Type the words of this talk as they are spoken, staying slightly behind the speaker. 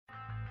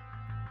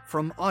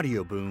From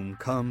Audioboom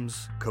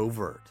comes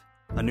Covert,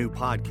 a new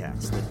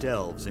podcast that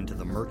delves into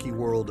the murky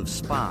world of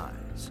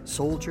spies,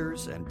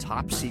 soldiers, and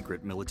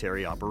top-secret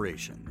military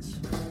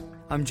operations.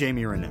 I'm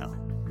Jamie Rennell,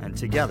 and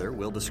together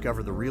we'll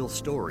discover the real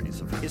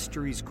stories of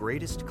history's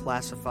greatest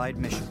classified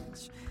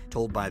missions,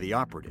 told by the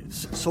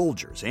operatives,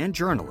 soldiers, and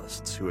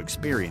journalists who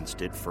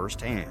experienced it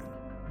firsthand.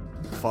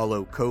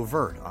 Follow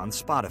Covert on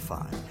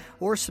Spotify,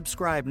 or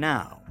subscribe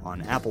now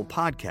on Apple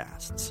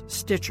Podcasts,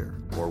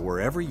 Stitcher, or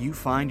wherever you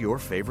find your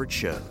favorite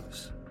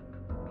shows.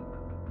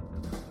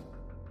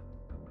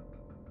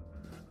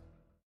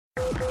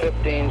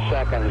 15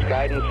 seconds.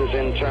 Guidance is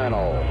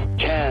internal.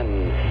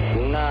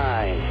 10,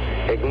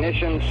 9.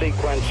 Ignition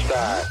sequence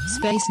start.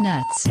 Space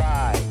Nuts.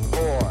 5,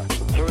 4,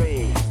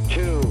 3,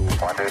 2.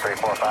 1, 2, 3,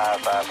 4, 5,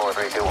 5, 4,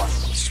 3, 2, 1.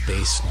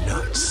 Space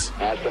Nuts.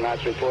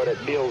 Astronauts report it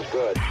feels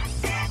good.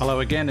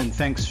 Hello again, and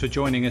thanks for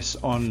joining us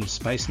on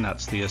Space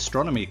Nuts, the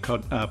astronomy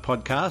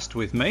podcast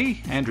with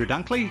me, Andrew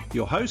Dunkley,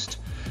 your host,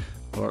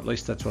 or at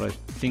least that's what I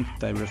think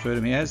they refer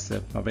to me as.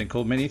 I've been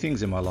called many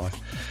things in my life.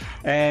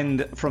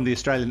 And from the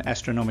Australian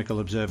Astronomical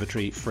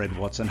Observatory, Fred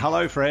Watson.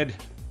 Hello, Fred.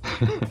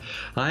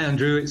 Hi,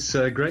 Andrew. It's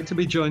great to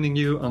be joining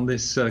you on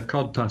this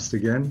codcast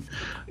again.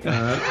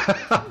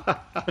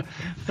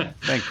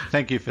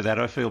 Thank you for that.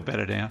 I feel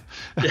better now.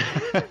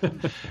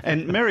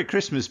 And Merry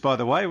Christmas, by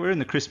the way. We're in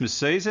the Christmas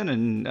season,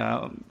 and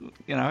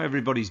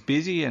everybody's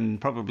busy and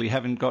probably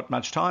haven't got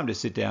much time to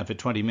sit down for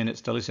 20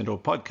 minutes to listen to a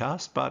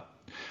podcast, but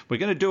we're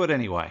going to do it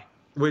anyway.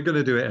 We're going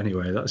to do it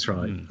anyway, that's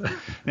right.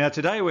 Now,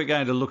 today we're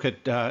going to look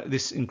at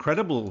this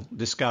incredible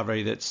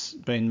discovery that's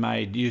been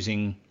made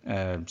using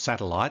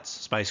satellites,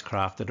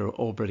 spacecraft that are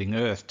orbiting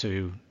Earth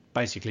to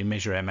basically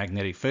measure our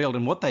magnetic field.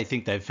 And what they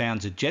think they've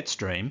found is a jet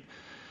stream,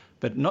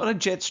 but not a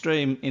jet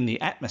stream in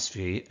the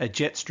atmosphere, a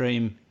jet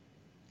stream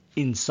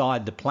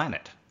inside the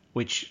planet,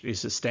 which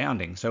is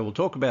astounding. So we'll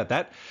talk about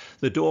that.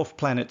 The Dwarf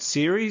Planet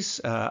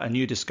Ceres, a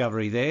new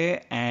discovery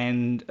there,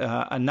 and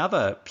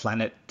another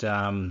planet,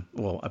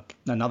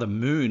 another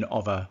moon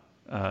of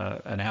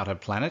an outer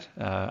planet,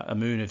 a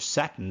moon of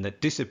Saturn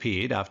that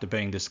disappeared after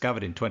being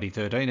discovered in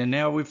 2013, and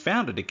now we've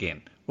found it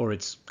again, or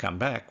it's come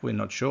back. We're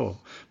not sure.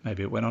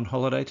 Maybe it went on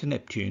holiday to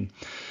Neptune.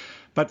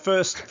 But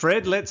first,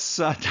 Fred, let's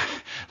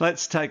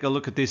take a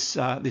look at this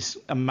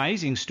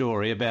amazing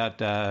story about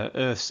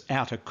Earth's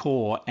outer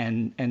core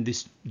and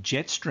this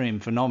jet stream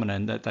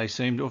phenomenon that they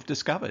seem to have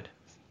discovered.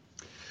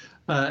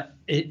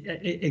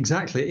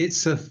 Exactly,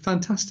 it's a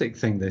fantastic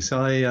thing. This,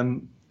 I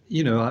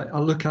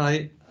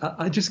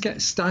just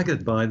get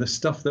staggered by the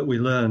stuff that we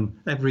learn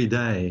every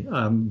day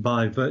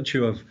by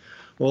virtue of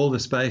all the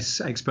space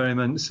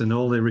experiments and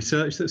all the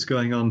research that's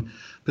going on,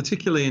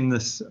 particularly in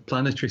this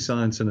planetary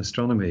science and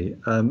astronomy.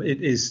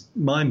 It is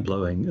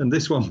mind-blowing, and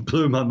this one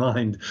blew my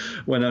mind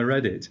when I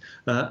read it.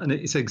 And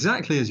it's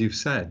exactly as you've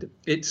said.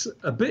 It's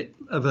a bit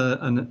of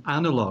an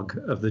analogue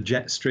of the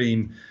jet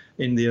stream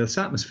in the Earth's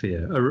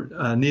atmosphere.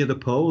 Near the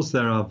poles,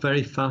 there are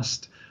very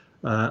fast,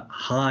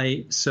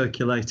 high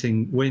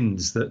circulating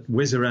winds that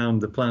whiz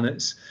around the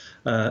planets.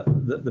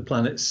 The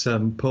planet's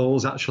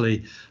poles,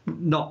 actually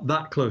not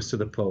that close to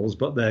the poles,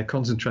 but they're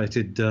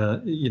concentrated,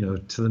 to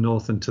the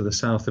north and to the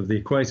south of the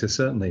equator,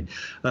 certainly.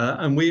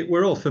 And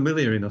we're all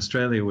familiar in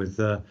Australia with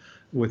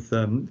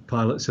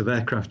pilots of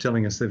aircraft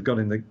telling us they've got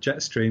in the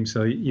jet stream,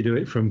 so you do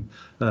it from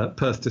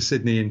Perth to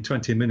Sydney in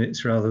 20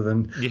 minutes rather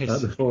than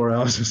the 4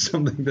 hours or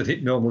something that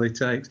it normally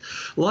takes.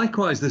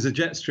 Likewise, there's a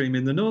jet stream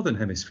in the northern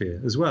hemisphere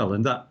as well,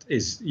 and that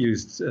is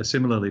used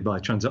similarly by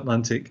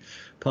transatlantic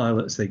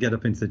pilots. They get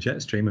up into the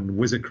jet stream and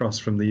whiz across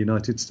from the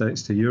United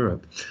States to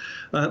Europe.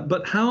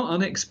 But how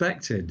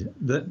unexpected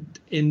that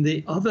in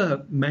the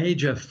other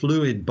major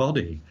fluid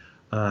body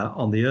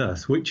on the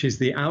Earth, which is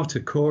the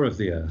outer core of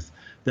the Earth,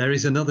 there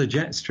is another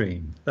jet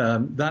stream.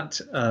 That,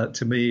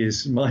 to me,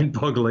 is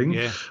mind-boggling,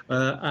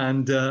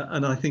 and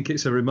I think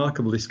it's a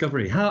remarkable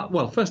discovery.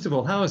 First of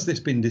all, how has this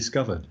been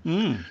discovered?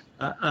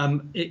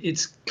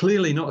 It's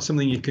clearly not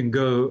something you can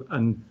go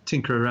and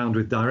tinker around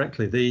with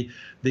directly.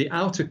 The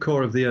outer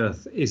core of the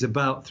Earth is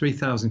about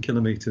 3,000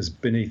 kilometers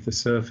beneath the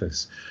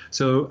surface.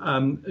 So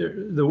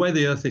the way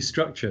the Earth is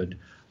structured,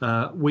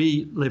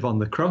 we live on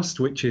the crust,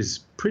 which is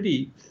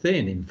pretty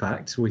thin, in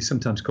fact. We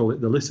sometimes call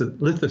it the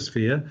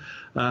lithosphere.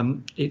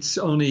 It's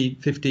only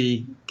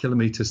 50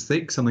 kilometers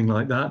thick, something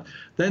like that.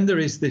 Then there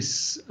is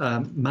this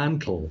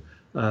mantle,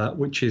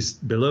 which is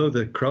below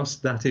the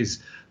crust. That is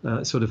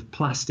sort of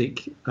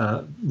plastic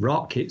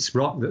rock. It's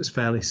rock that's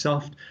fairly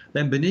soft.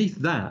 Then beneath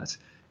that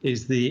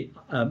is the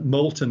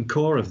molten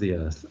core of the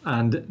Earth.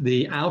 And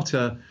the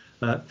outer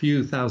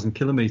few thousand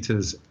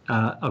kilometers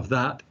of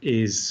that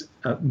is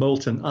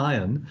molten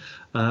iron,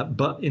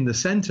 but in the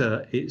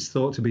center it's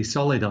thought to be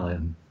solid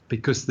iron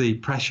because the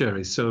pressure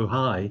is so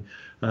high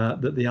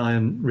that the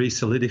iron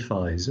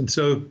resolidifies. And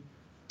so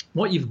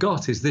what you've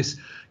got is this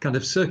kind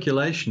of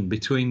circulation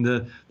between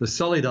the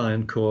solid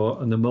iron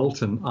core and the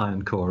molten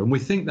iron core. And we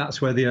think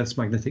that's where the Earth's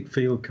magnetic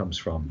field comes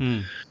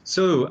from.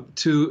 So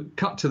to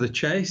cut to the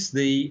chase,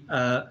 the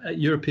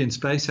European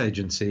Space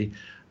Agency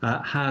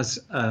has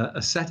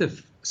a set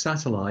of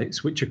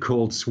satellites, which are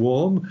called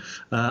Swarm.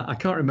 I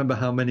can't remember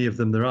how many of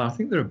them there are. I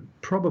think there are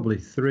probably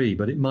 3,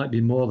 but it might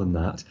be more than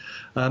that.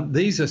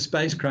 These are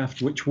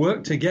spacecraft which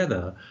work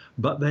together,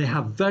 but they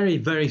have very,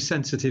 very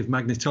sensitive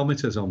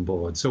magnetometers on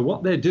board. So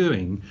what they're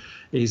doing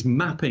is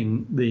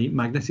mapping the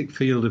magnetic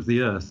field of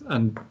the Earth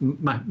and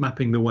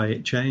mapping the way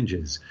it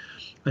changes.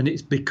 And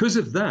it's because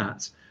of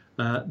that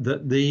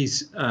that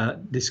these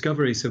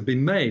discoveries have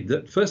been made.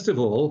 That first of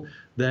all,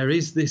 there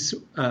is this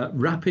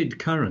rapid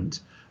current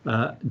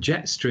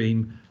jet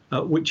stream,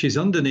 which is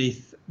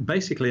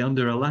basically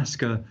under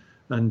Alaska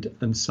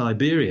and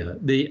Siberia.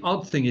 The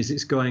odd thing is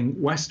it's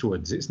going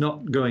westwards. It's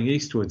not going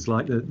eastwards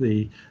like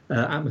the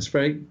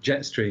atmospheric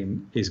jet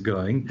stream is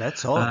going.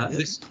 That's odd.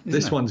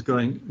 This one's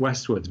going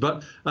westwards.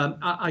 But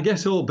I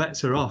guess all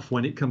bets are off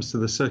when it comes to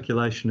the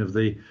circulation of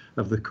the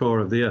core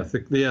of the Earth.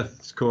 The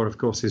Earth's core, of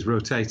course, is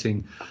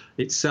rotating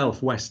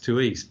itself west to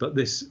east, but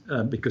this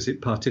because it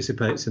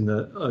participates in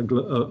the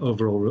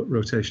overall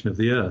rotation of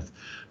the Earth.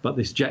 But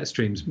this jet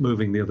stream's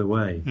moving the other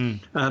way.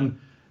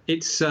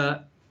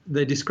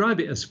 They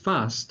describe it as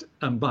fast,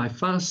 and by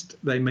fast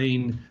they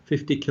mean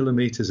 50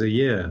 kilometers a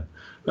year,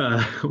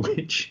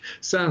 which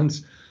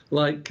sounds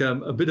like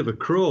a bit of a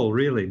crawl,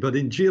 really. But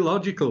in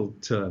geological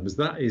terms,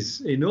 that is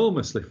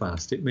enormously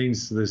fast. It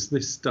means this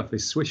stuff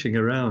is swishing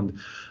around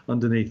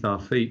underneath our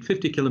feet.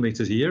 50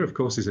 kilometers a year, of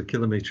course, is a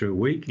kilometer a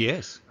week.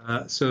 Yes.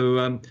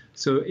 So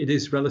it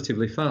is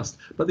relatively fast.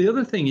 But the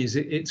other thing is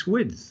its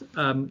width.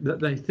 That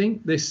they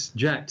think this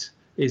jet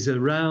is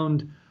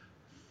around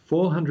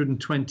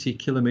 420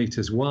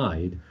 kilometers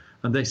wide,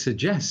 and they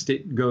suggest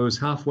it goes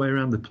halfway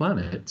around the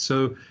planet.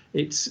 So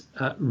it's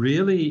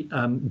really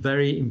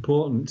very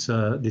important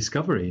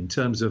discovery in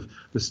terms of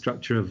the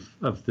structure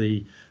of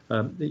the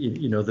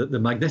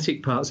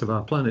magnetic parts of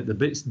our planet, the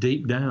bits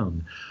deep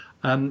down.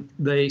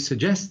 They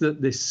suggest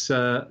that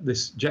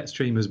this jet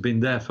stream has been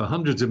there for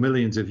hundreds of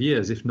millions of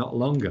years, if not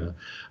longer.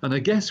 And I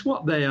guess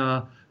what they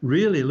are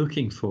really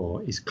looking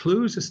for is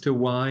clues as to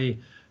why,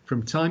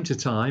 from time to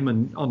time,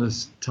 and on a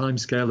time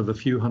scale of a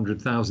few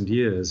 100,000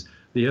 years,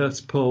 the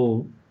Earth's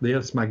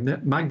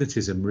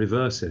magnetism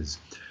reverses.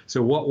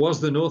 So what was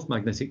the North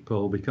Magnetic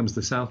Pole becomes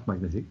the South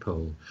Magnetic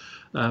Pole.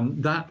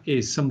 That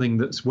is something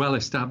that's well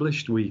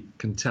established. We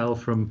can tell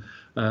from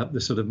the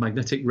sort of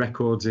magnetic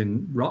records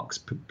in rocks,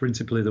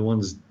 principally the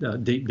ones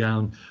deep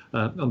down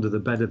under the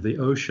bed of the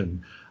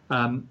ocean.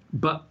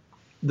 But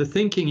the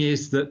thinking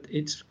is that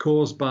it's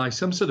caused by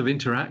some sort of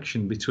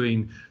interaction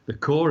between the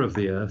core of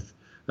the Earth,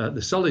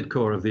 the solid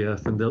core of the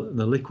Earth, and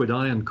the liquid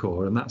ion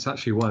core, and that's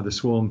actually why the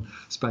Swarm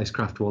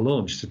spacecraft were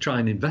launched, to try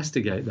and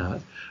investigate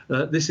that.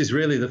 This is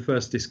really the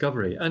first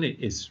discovery, and it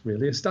is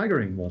really a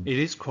staggering one. It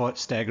is quite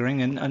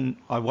staggering, and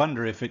I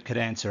wonder if it could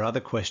answer other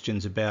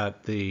questions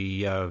about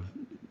the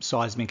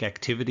seismic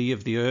activity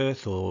of the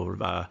Earth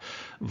or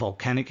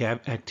volcanic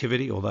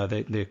activity, although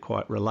they're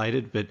quite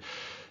related. But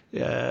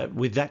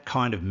with that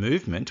kind of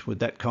movement, with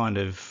that kind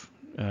of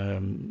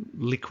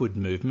liquid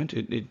movement,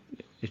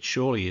 it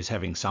surely is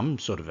having some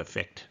sort of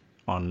effect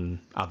on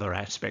other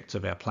aspects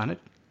of our planet.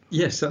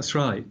 Yes, that's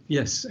right.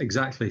 Yes,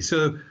 exactly.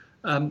 So,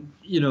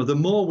 the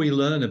more we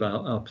learn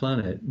about our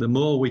planet, the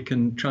more we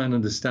can try and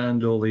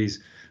understand all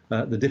these,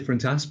 the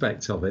different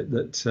aspects of it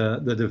that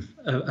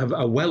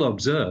are well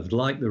observed,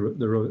 like the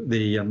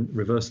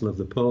reversal of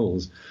the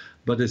poles,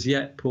 but as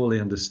yet poorly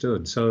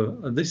understood. So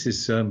this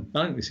is, I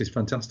think this is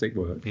fantastic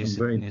work. Yes, I'm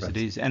very impressed.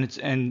 Yes, it is.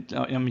 And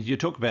I mean, you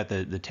talk about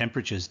the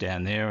temperatures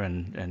down there,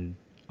 and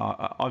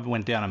I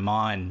went down a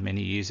mine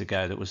many years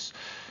ago that was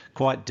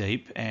quite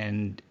deep,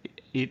 and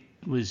it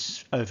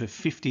was over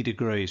 50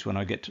 degrees when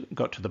I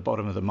got to the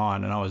bottom of the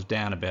mine, and I was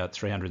down about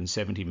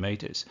 370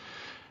 metres.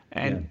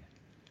 And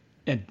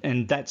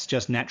that's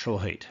just natural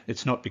heat.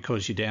 It's not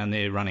because you're down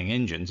there running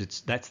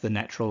engines. That's the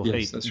natural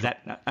heat. That's right.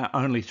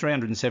 Only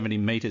 370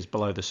 metres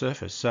below the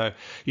surface. So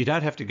you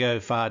don't have to go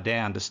far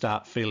down to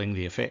start feeling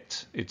the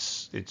effects.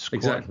 It's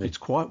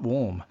quite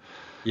warm.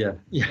 Yeah.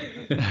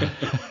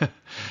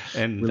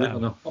 And we live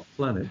on a hot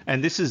planet.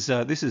 And this is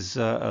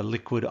a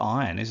liquid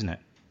iron, isn't it?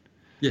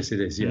 Yes,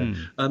 it is. Yeah.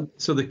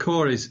 So the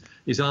core is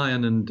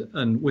iron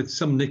and with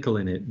some nickel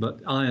in it,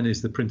 but iron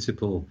is the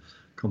principal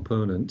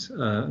component.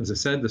 As I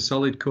said, the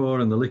solid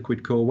core and the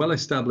liquid core, well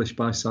established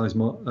by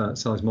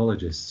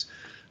seismologists.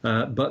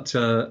 But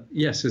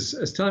yes,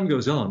 as time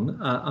goes on,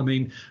 I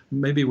mean,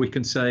 maybe we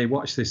can say,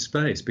 watch this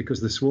space, because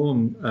the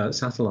Swarm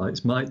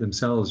satellites might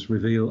themselves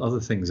reveal other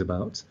things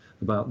about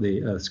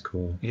the Earth's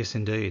core. Yes,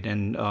 indeed.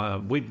 And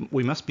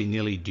we must be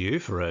nearly due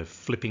for a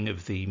flipping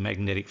of the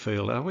magnetic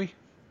field, are we?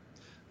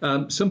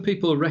 Some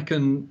people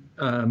reckon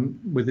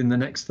within the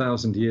next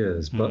 1,000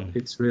 years, but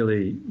it's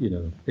really,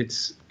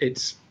 it's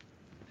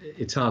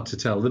hard to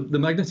tell. The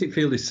magnetic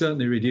field is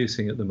certainly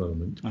reducing at the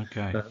moment.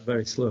 Okay.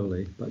 Very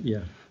slowly, but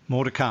yeah.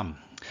 More to come.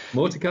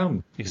 More to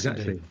come. Yes,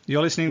 exactly. Indeed.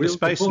 You're listening to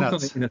Space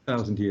Nuts. In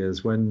 1,000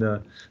 years, when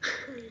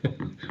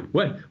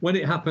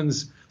it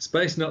happens,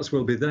 Space Nuts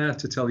will be there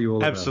to tell you all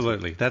about it.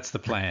 Absolutely, that's the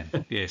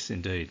plan. Yes,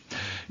 indeed.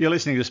 You're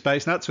listening to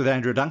Space Nuts with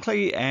Andrew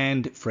Dunkley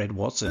and Fred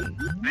Watson.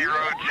 0G, and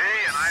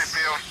I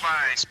feel fine.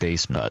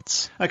 Space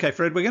Nuts. Okay,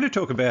 Fred, we're going to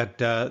talk about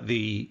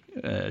the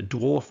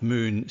dwarf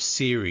moon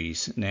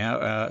Ceres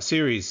now.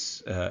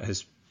 Ceres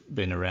has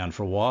been around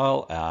for a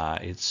while.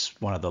 It's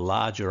one of the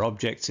larger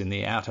objects in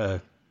the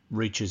outer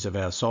reaches of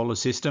our solar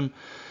system.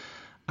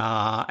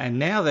 And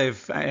now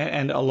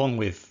and along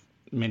with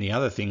many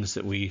other things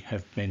that we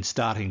have been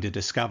starting to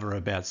discover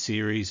about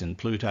Ceres and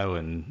Pluto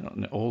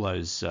and all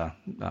those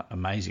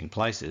amazing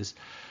places,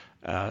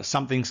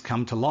 something's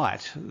come to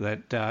light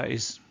that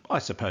is, I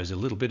suppose, a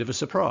little bit of a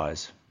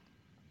surprise.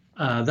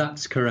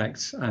 That's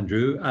correct,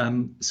 Andrew.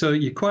 So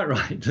you're quite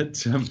right that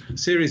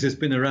Ceres has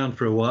been around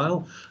for a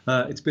while.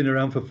 It's been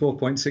around for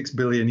 4.6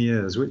 billion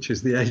years, which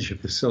is the age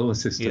of the solar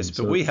system. Yes,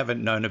 but we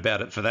haven't known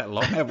about it for that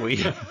long, have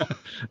we?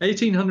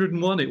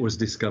 1801 it was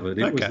discovered.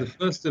 It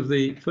was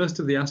the first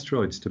of the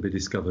asteroids to be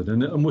discovered,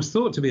 and was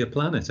thought to be a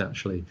planet,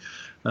 actually.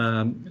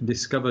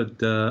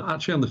 Discovered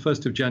actually on the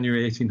 1st of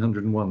January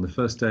 1801, the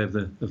first day of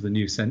the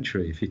new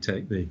century, if you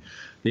take the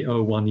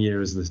 01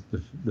 year as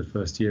the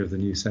first year of the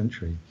new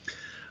century.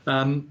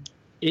 As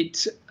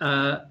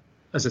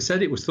I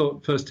said, it was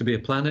thought first to be a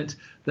planet.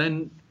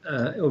 Then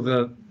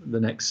over the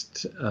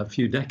next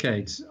few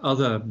decades,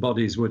 other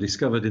bodies were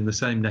discovered in the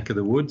same neck of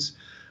the woods,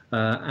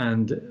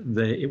 and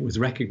it was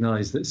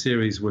recognized that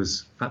Ceres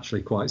was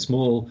actually quite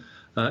small.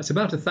 It's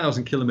about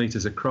 1,000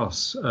 kilometers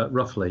across,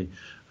 roughly.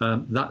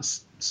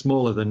 That's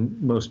smaller than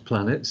most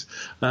planets.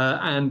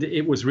 And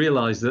it was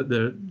realized that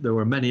there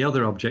were many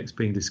other objects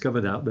being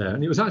discovered out there.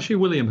 And it was actually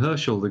William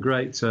Herschel, the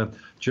great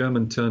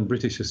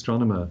German-turned-British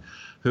astronomer,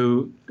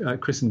 who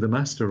christened them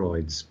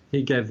asteroids.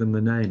 He gave them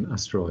the name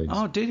asteroids.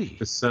 Oh, did he?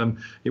 Because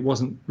it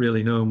wasn't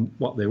really known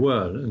what they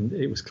were, and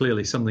it was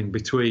clearly something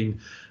between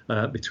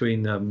a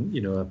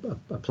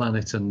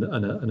planet and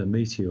a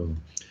meteor.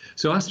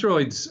 So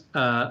asteroids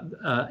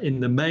in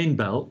the main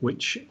belt,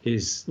 which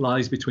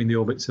lies between the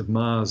orbits of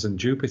Mars and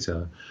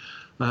Jupiter,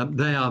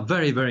 they are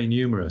very, very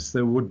numerous.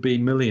 There would be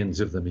millions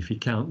of them if you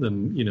count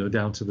them,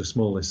 down to the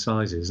smallest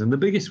sizes. And the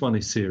biggest one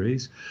is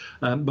Ceres,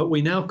 but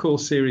we now call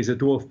Ceres a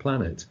dwarf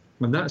planet.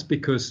 And that's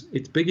because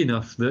it's big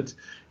enough that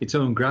its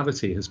own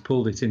gravity has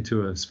pulled it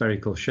into a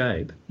spherical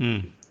shape.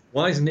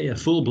 Why isn't it a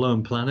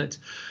full-blown planet?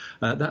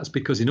 That's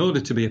because in order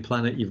to be a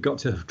planet, you've got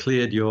to have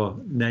cleared your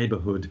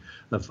neighborhood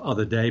of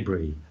other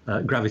debris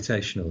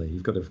gravitationally.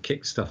 You've got to have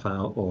kicked stuff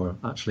out or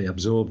actually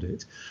absorbed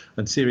it.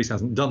 And Ceres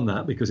hasn't done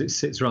that because it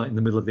sits right in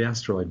the middle of the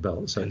asteroid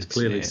belt. So it's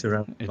clearly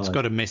surrounded by... It's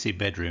got a messy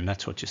bedroom,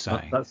 that's what you're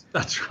saying.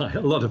 That's right,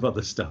 a lot of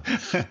other stuff.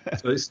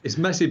 So its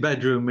messy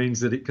bedroom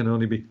means that it can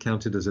only be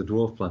counted as a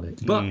dwarf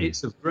planet. But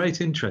it's of great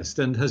interest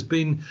and has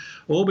been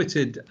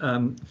orbited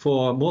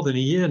for more than a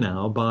year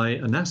now by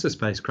a NASA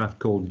spacecraft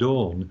called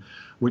Dawn,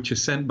 which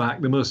has sent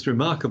back the most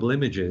remarkable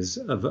images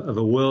of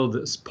a world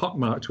that's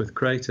pockmarked with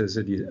craters,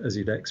 as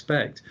you'd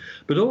expect,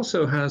 but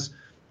also has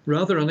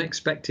rather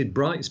unexpected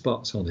bright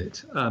spots on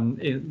it.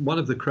 In one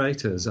of the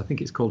craters, I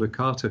think it's called a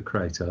Carter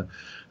crater,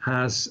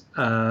 has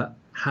a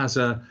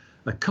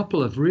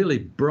couple of really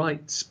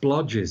bright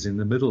splodges in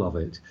the middle of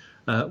it,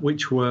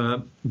 which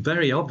were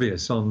very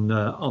obvious on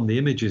the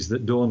images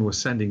that Dawn was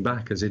sending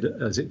back as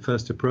it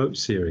first approached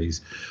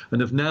Ceres,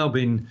 and have now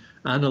been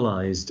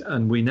analysed,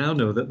 and we now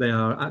know that they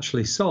are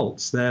actually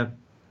salts. They're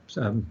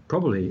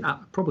probably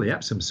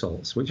Epsom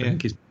salts, which I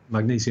think is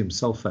magnesium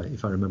sulfate,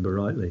 if I remember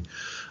rightly.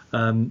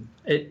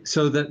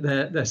 So that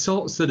they're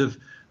salts that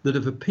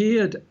have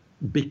appeared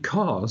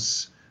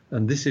because,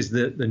 and this is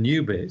the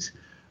new bit,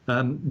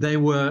 they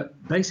were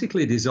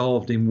basically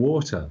dissolved in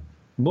water.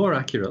 More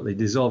accurately,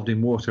 dissolved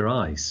in water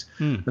ice.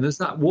 And as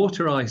that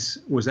water ice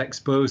was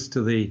exposed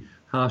to the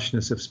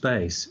harshness of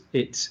space,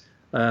 it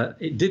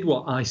did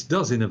what ice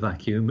does in a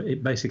vacuum.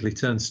 It basically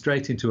turns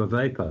straight into a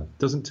vapor,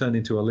 doesn't turn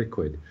into a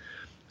liquid.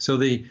 So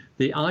the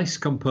ice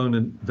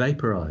component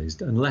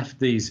vaporized and left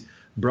these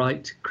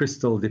bright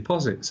crystal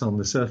deposits on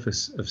the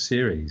surface of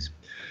Ceres.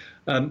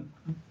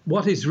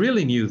 What is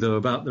really new, though,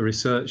 about the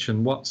research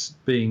and what's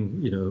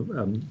being,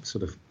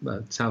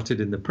 touted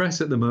in the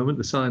press at the moment,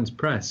 the science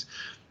press,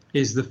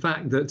 is the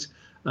fact that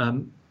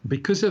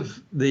because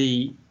of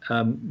the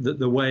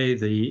way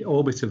the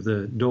orbit of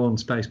the Dawn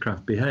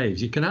spacecraft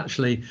behaves, you can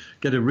actually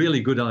get a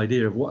really good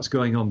idea of what's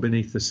going on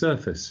beneath the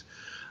surface.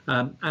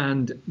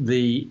 And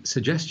the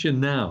suggestion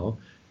now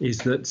is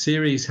that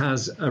Ceres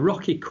has a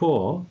rocky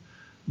core,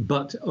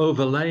 but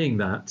overlaying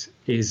that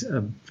is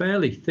a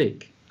fairly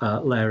thick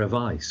layer of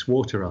ice,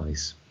 water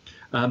ice.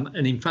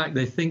 And in fact,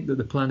 they think that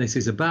the planet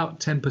is about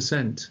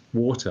 10%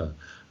 water.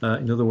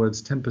 In other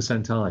words,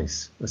 10%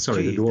 ice.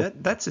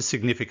 That's a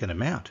significant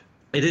amount.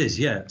 It is,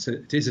 yeah. So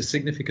it is a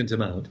significant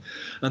amount.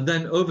 And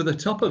then over the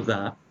top of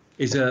that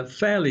is a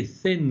fairly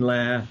thin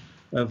layer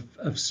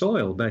of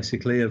soil,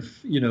 basically,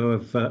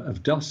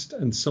 of dust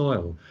and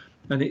soil.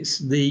 And it's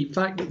the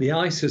fact that the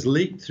ice has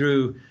leaked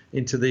through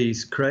into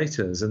these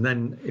craters and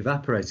then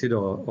evaporated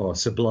or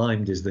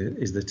sublimed is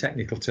the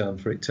technical term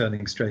for it,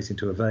 turning straight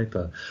into a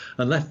vapor,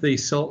 and left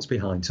these salts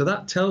behind. So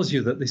that tells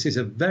you that this is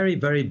a very,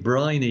 very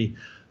briny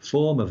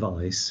form of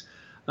ice.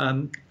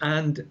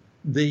 And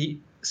the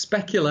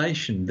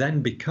speculation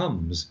then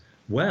becomes,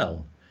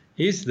 well,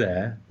 is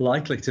there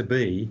likely to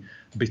be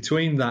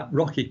between that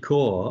rocky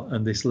core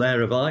and this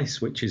layer of ice,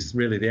 which is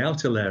really the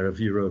outer layer of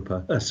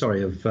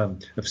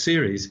of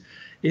Ceres,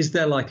 is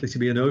there likely to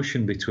be an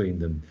ocean between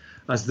them?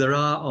 As there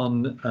are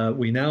on,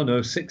 we now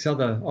know 6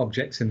 other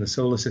objects in the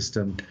solar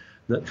system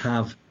that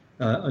have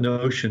an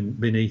ocean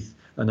beneath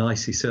an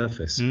icy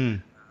surface.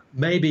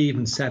 Maybe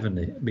even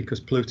 7, because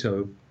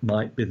Pluto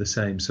might be the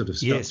same sort of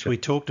structure. Yes, we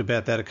talked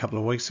about that a couple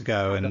of weeks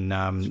ago, and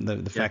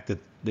the fact that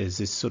there's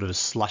this sort of a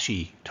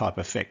slushy type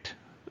effect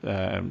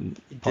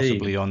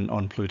possibly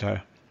on Pluto.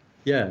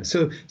 Yeah,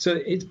 so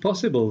it's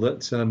possible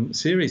that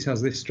Ceres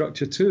has this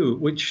structure too,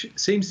 which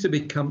seems to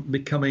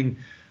becoming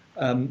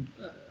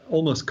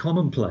almost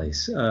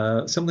commonplace.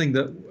 Something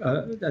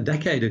that a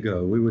decade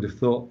ago we would have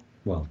thought,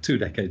 well, 2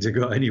 decades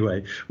ago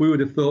anyway, we would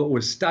have thought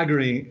was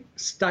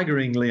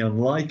staggeringly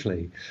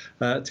unlikely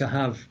to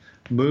have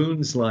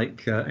moons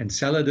like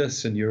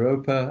Enceladus and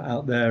Europa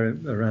out there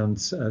around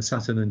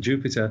Saturn and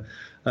Jupiter,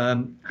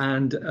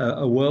 and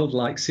a world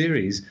like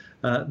Ceres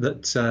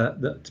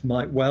that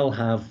might well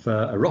have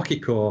a rocky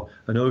core,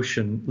 an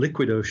ocean,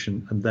 liquid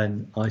ocean, and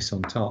then ice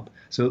on top.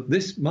 So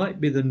this might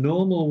be the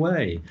normal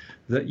way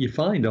that you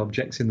find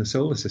objects in the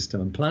solar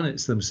system, and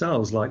planets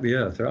themselves, like the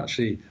Earth, are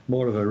actually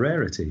more of a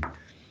rarity.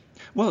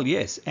 Well,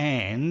 yes,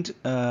 and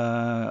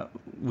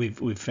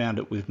we've found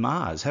it with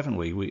Mars, haven't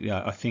we?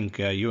 I think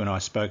you and I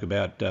spoke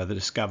about the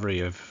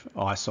discovery of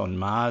ice on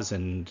Mars,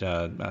 and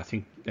I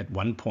think at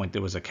one point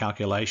there was a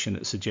calculation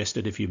that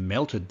suggested if you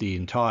melted the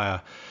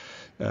entire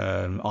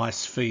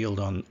ice field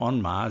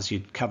on Mars,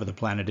 you'd cover the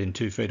planet in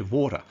 2 feet of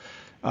water.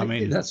 I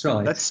mean, that's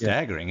right. That's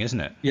staggering, isn't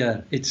it?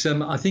 Yeah, it's.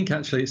 I think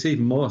actually it's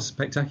even more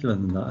spectacular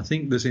than that. I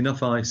think there's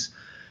enough ice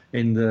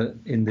in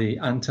the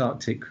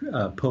Antarctic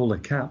polar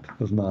cap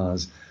of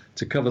Mars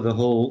to cover the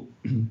whole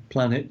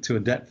planet to a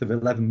depth of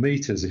 11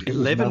 meters.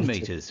 11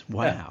 meters,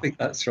 wow. Yeah, I think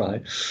that's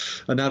right.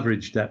 An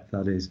average depth,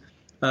 that is.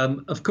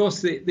 Of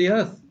course, the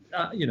Earth,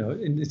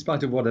 in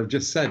spite of what I've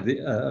just said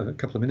a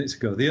couple of minutes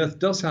ago, the Earth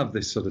does have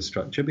this sort of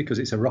structure because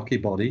it's a rocky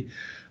body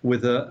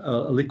with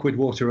a liquid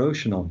water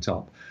ocean on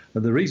top.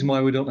 But the reason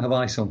why we don't have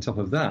ice on top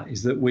of that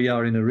is that we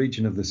are in a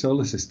region of the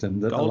solar system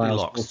that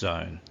allows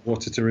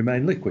water to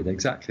remain liquid.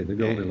 Exactly, the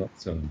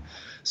Goldilocks zone.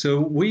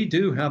 So we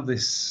do have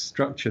this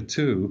structure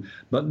too,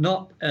 but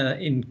not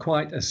in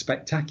quite as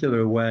spectacular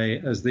a way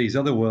as these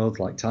other worlds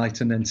like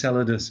Titan,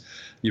 Enceladus,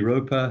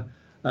 Europa,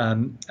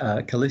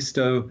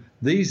 Callisto.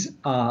 These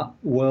are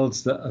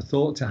worlds that are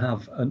thought to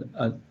have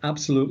an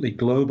absolutely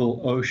global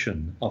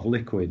ocean of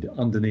liquid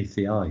underneath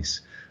the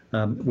ice.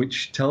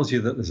 Which tells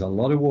you that there's a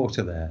lot of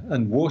water there.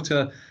 And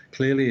water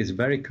clearly is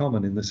very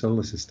common in the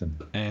solar system.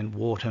 And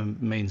water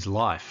means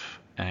life.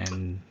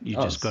 And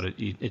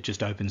it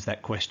just opens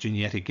that question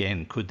yet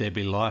again. Could there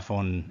be life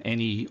on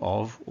any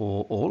of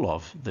or all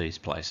of these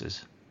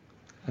places?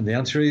 And the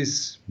answer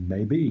is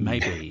maybe.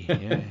 Maybe,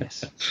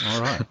 yes.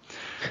 All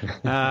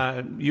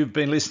right. You've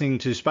been listening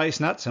to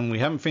Space Nuts, and we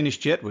haven't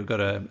finished yet. We've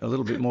got a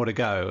little bit more to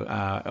go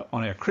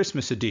on our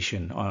Christmas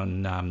edition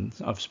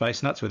of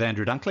Space Nuts with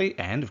Andrew Dunkley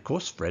and, of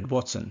course, Fred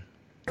Watson.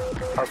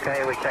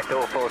 Okay, we checked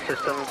all 4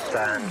 systems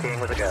and keying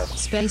was a go.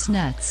 Space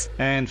Nuts.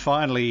 And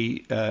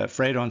finally,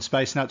 Fred, on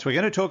Space Nuts, we're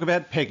going to talk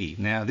about Peggy.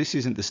 Now, this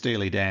isn't the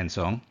Steely Dan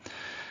song.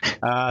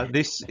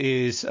 This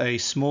is a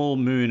small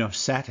moon of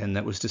Saturn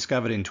that was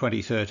discovered in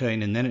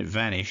 2013 and then it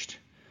vanished.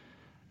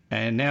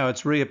 And now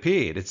it's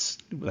reappeared.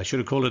 They should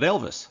have called it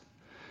Elvis.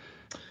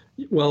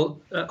 Well,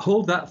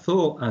 hold that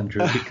thought,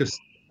 Andrew, because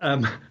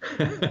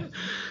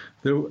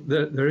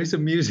there is a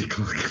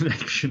musical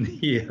connection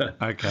here.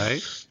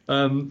 Okay.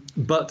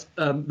 But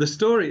the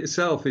story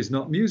itself is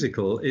not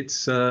musical.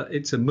 It's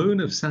a moon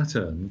of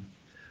Saturn,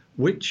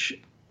 which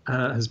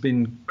has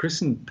been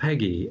christened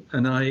Peggy,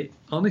 and I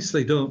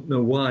honestly don't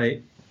know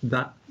why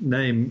that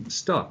name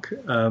stuck.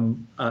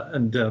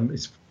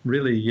 It's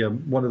really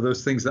one of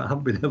those things that I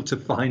haven't been able to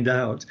find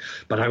out,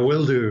 but I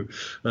will do.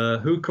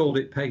 Who called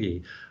it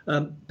Peggy?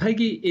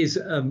 Peggy is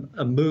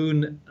a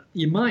moon.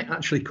 You might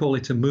actually call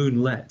it a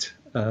moonlet.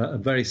 A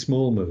very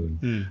small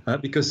moon,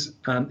 because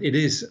it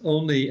is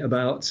only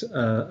about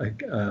a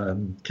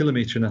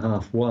kilometre and a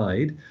half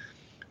wide,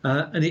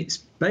 and it's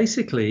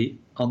basically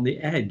on the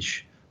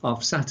edge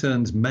of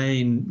Saturn's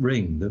main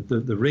ring,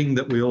 the ring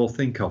that we all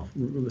think of.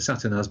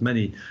 Saturn has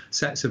many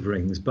sets of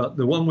rings, but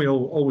the one we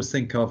always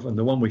think of, and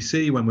the one we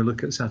see when we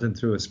look at Saturn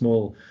through a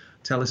small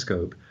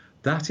telescope,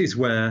 that is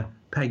where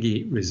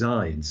Peggy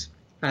resides.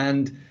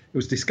 And it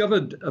was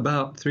discovered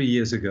about 3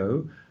 years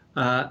ago.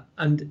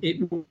 And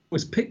it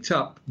was picked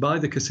up by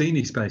the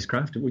Cassini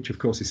spacecraft, which of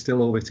course is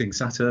still orbiting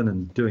Saturn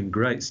and doing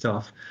great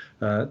stuff.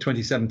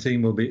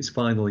 2017 will be its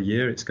final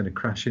year. It's going to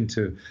crash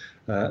into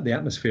the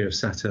atmosphere of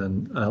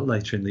Saturn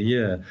later in the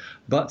year.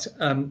 But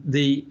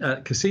the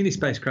Cassini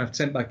spacecraft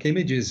sent back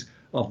images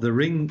of the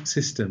ring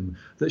system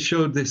that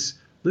showed this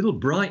little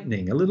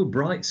brightening, a little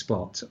bright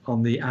spot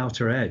on the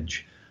outer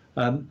edge.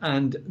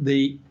 And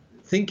the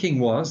thinking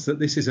was that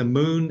this is a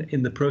moon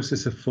in the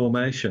process of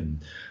formation,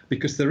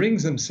 because the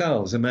rings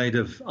themselves are made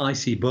of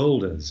icy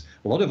boulders,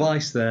 a lot of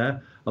ice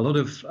there, a lot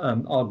of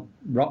odd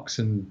rocks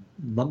and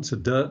lumps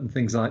of dirt and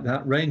things like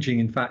that, ranging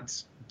in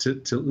fact to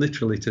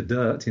literally to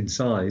dirt in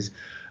size.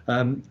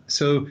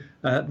 So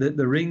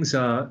the rings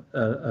are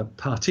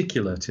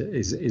particulate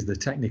is the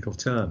technical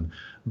term.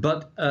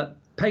 But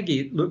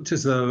Peggy looked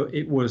as though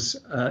it was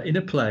in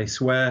a place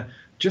where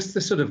just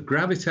the sort of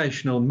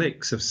gravitational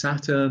mix of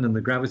Saturn and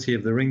the gravity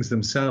of the rings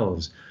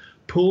themselves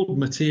pulled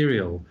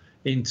material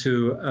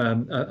into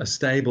a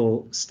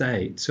stable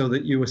state, so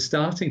that you were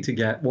starting to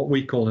get what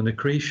we call an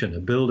accretion, a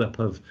buildup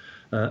of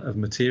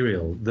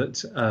material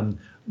that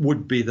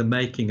would be the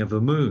making of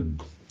a moon.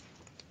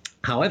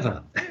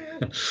 However,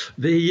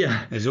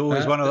 there's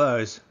always one of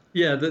those.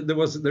 Yeah,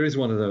 there is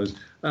one of those.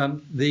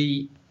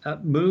 The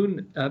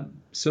moon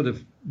sort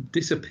of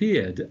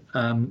disappeared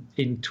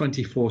in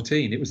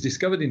 2014. It was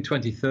discovered in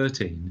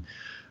 2013.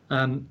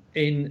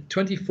 In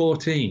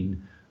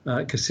 2014,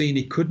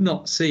 Cassini could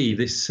not see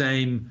this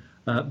same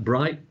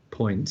bright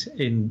point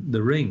in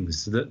the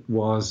rings that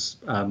was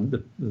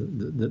the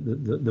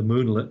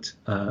moonlet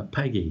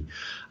Peggy.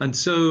 And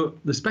so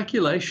the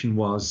speculation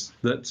was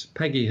that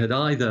Peggy had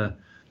either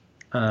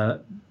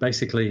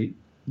basically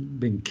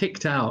been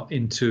kicked out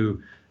into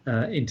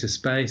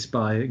space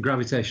by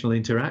gravitational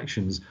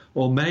interactions,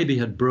 or maybe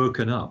had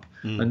broken up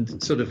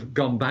and sort of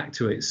gone back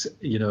to its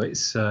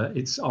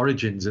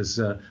origins as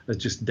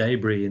just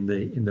debris in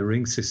the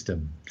ring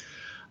system.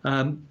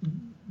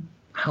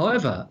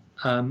 However,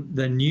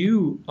 the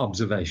new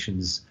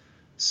observations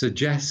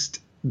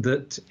suggest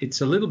that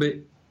it's a little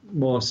bit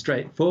more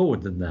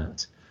straightforward than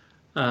that.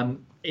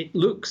 It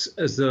looks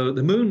as though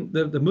the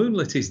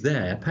moonlet is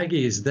there,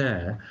 Peggy is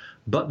there,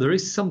 but there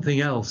is something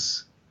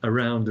else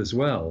around as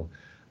well.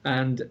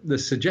 And the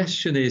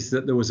suggestion is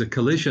that there was a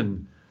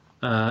collision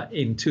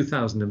in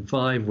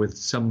 2005 with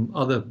some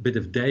other bit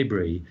of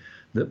debris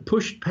that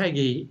pushed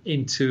Peggy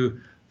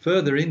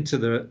further into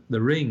the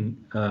ring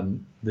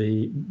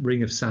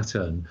of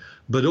Saturn,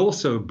 but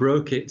also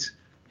broke it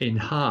in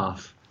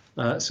half,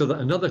 so that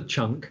another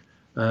chunk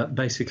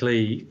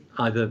basically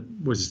either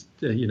was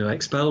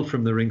expelled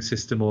from the ring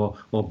system or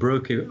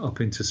broke it up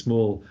into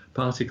small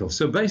particles.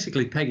 So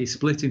basically Peggy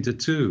split into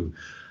two.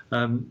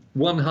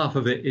 One half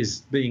of it is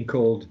being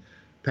called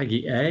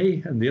Peggy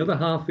A, and the other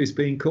half is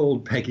being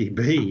called Peggy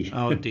B.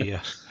 Oh dear!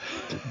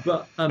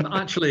 But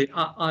actually,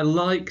 I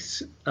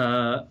liked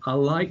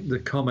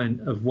the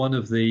comment of one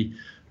of the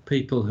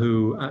people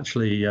who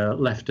actually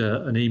left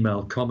an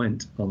email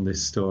comment on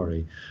this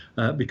story,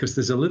 because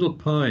there's a little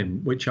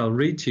poem which I'll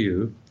read to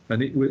you,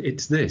 and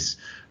it's this: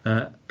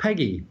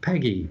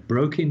 Peggy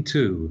broke in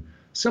two.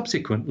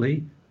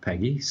 Subsequently,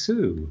 Peggy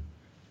Sue.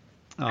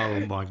 Oh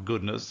my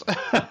goodness!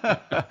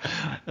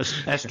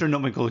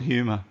 Astronomical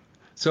humour.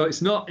 So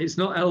it's not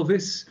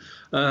Elvis,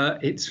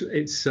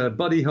 it's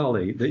Buddy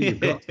Holly that you've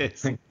got.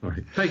 Yes.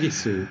 Peggy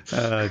Sue.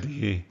 Oh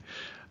dear.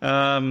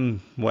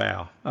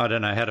 Wow, I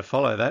don't know how to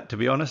follow that, to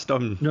be honest.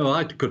 No,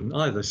 I couldn't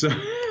either. So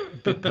a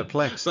bit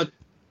perplexed.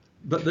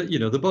 But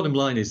the bottom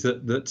line is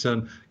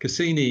that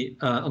Cassini,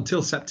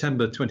 until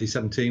September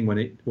 2017,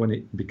 when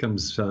it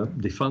becomes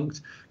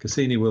defunct,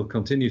 Cassini will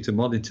continue to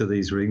monitor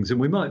these rings, and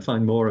we might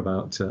find more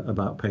about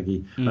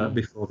Peggy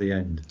before the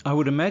end. I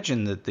would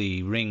imagine that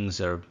the rings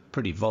are a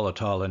pretty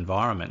volatile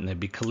environment, and there'd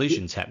be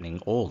collisions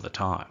happening all the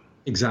time.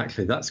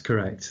 Exactly, that's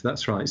correct.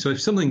 That's right. So if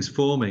something's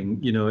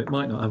forming, it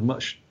might not have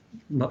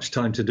much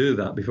time to do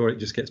that before it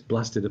just gets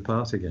blasted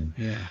apart again.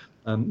 Yeah.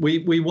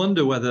 We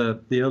wonder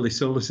whether the early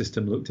solar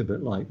system looked a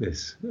bit like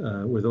this,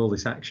 with all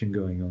this action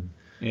going on.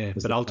 Yeah,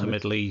 but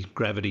ultimately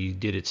gravity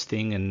did its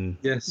thing, and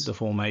the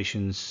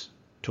formations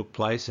took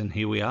place, and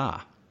here we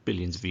are,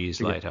 billions of years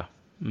later.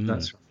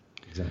 That's right,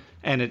 exactly.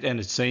 And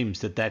it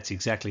seems that that's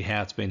exactly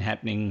how it's been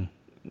happening,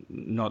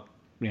 not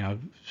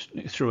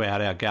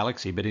throughout our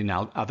galaxy, but in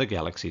other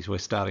galaxies. We're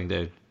starting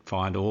to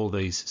find all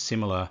these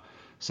similar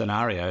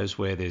scenarios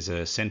where there's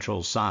a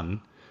central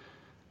sun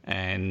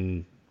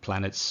and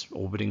planets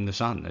orbiting the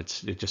sun.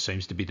 It just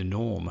seems to be the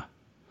norm.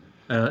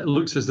 It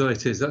looks as though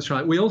it is. That's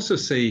right. We also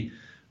see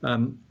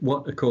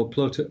what are called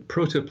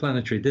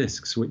protoplanetary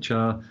disks, which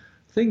are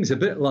things a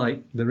bit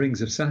like the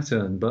rings of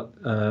Saturn, but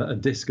a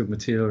disk of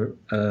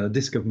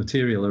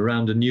material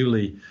around a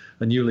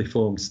newly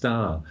formed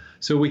star.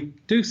 So we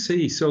do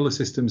see solar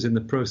systems in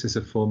the process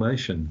of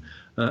formation,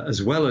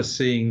 as well as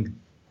seeing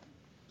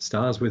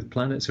stars with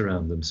planets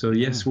around them. So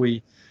yes,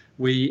 we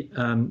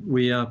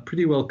are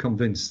pretty well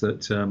convinced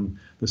that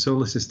the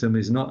solar system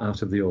is not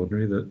out of the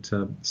ordinary,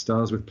 that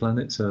stars with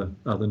planets are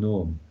the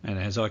norm. And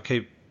as I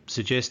keep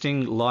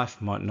suggesting,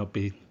 life might not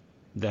be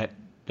that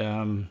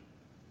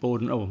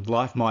ordinary.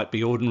 Life might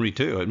be ordinary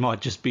too. It might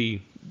just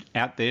be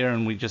out there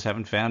and we just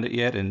haven't found it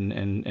yet,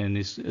 and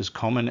is as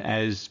common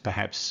as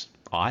perhaps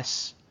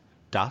ice,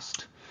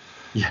 dust,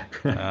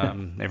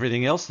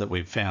 everything else that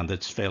we've found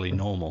that's fairly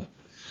normal.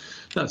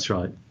 That's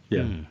right.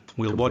 Yeah.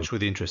 We'll watch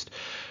with interest.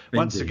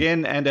 Once Indeed.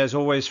 again, and as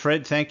always,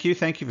 Fred, thank you.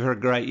 Thank you for a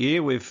great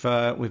year. We've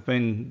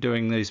been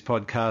doing these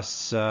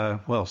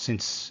podcasts,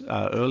 since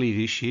early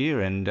this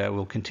year, and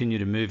we'll continue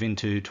to move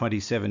into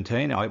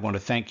 2017. I want to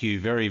thank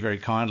you very, very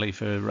kindly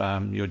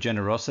for your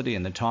generosity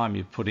and the time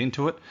you've put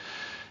into it.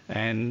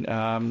 And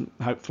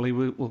hopefully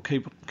we'll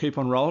keep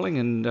on rolling,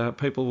 and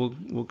people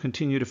will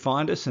continue to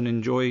find us and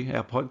enjoy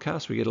our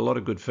podcast. We get a lot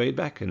of good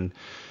feedback, and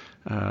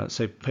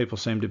so people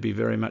seem to be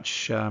very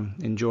much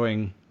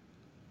enjoying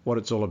what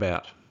it's all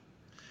about.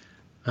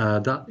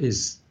 That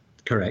is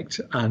correct.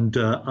 And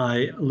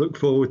I look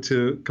forward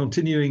to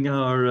continuing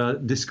our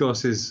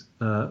discourses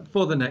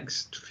for the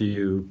next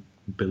few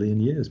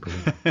billion years,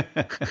 probably.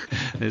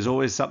 There's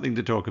always something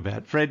to talk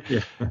about. Fred,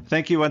 Yeah.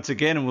 Thank you once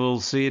again, and we'll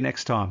see you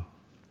next time.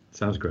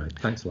 Sounds great.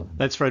 Thanks a lot.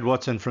 That's Fred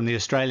Watson from the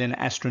Australian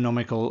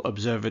Astronomical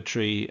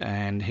Observatory,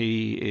 and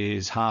he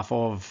is half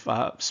of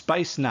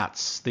Space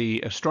Nuts, the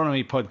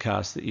astronomy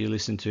podcast that you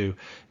listen to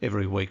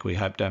every week. We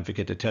hope. Don't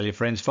forget to tell your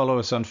friends. Follow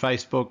us on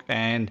Facebook,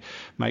 and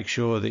make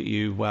sure that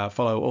you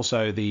follow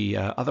also the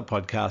other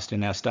podcast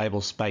in our stable,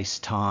 Space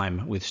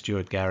Time with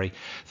Stuart Gary.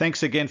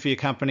 Thanks again for your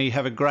company.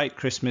 Have a great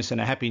Christmas and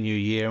a Happy New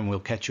Year, and we'll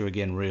catch you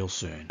again real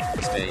soon.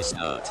 Space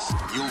Nuts.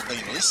 You've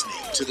been listening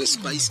to the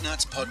Space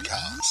Nuts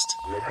podcast.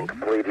 Mission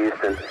complete, Houston.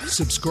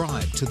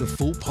 Subscribe to the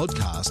full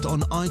podcast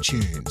on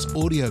iTunes,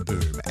 Audio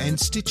Boom, and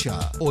Stitcher,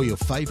 or your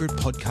favourite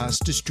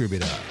podcast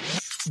distributor.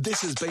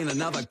 This has been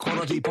another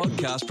quality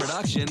podcast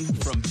production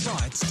from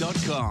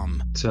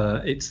Bytes.com.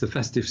 It's the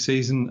festive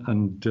season,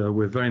 and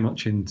we're very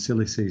much in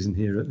silly season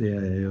here at the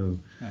AAO.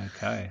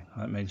 Okay,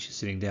 that means you're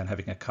sitting down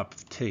having a cup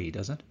of tea,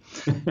 does it?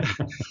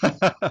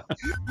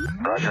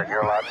 Roger,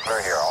 you're loud and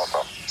clear here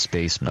also.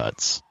 Space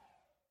Nuts.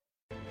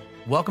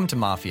 Welcome to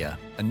Mafia,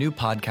 a new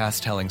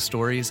podcast telling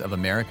stories of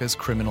America's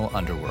criminal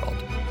underworld.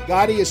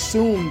 Gotti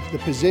assumed the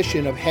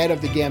position of head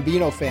of the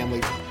Gambino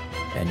family.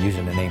 And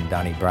using the name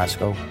Donnie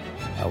Brasco,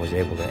 I was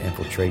able to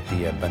infiltrate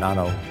the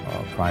Bonanno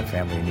crime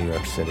family in New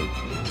York City.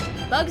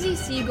 Bugsy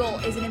Siegel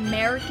is an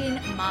American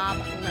mob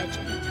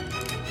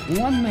legend.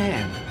 One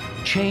man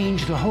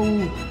changed the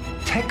whole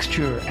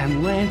texture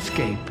and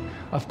landscape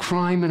of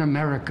crime in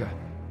America.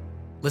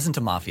 Listen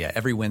to Mafia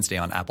every Wednesday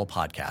on Apple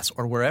Podcasts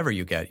or wherever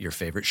you get your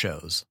favorite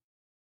shows.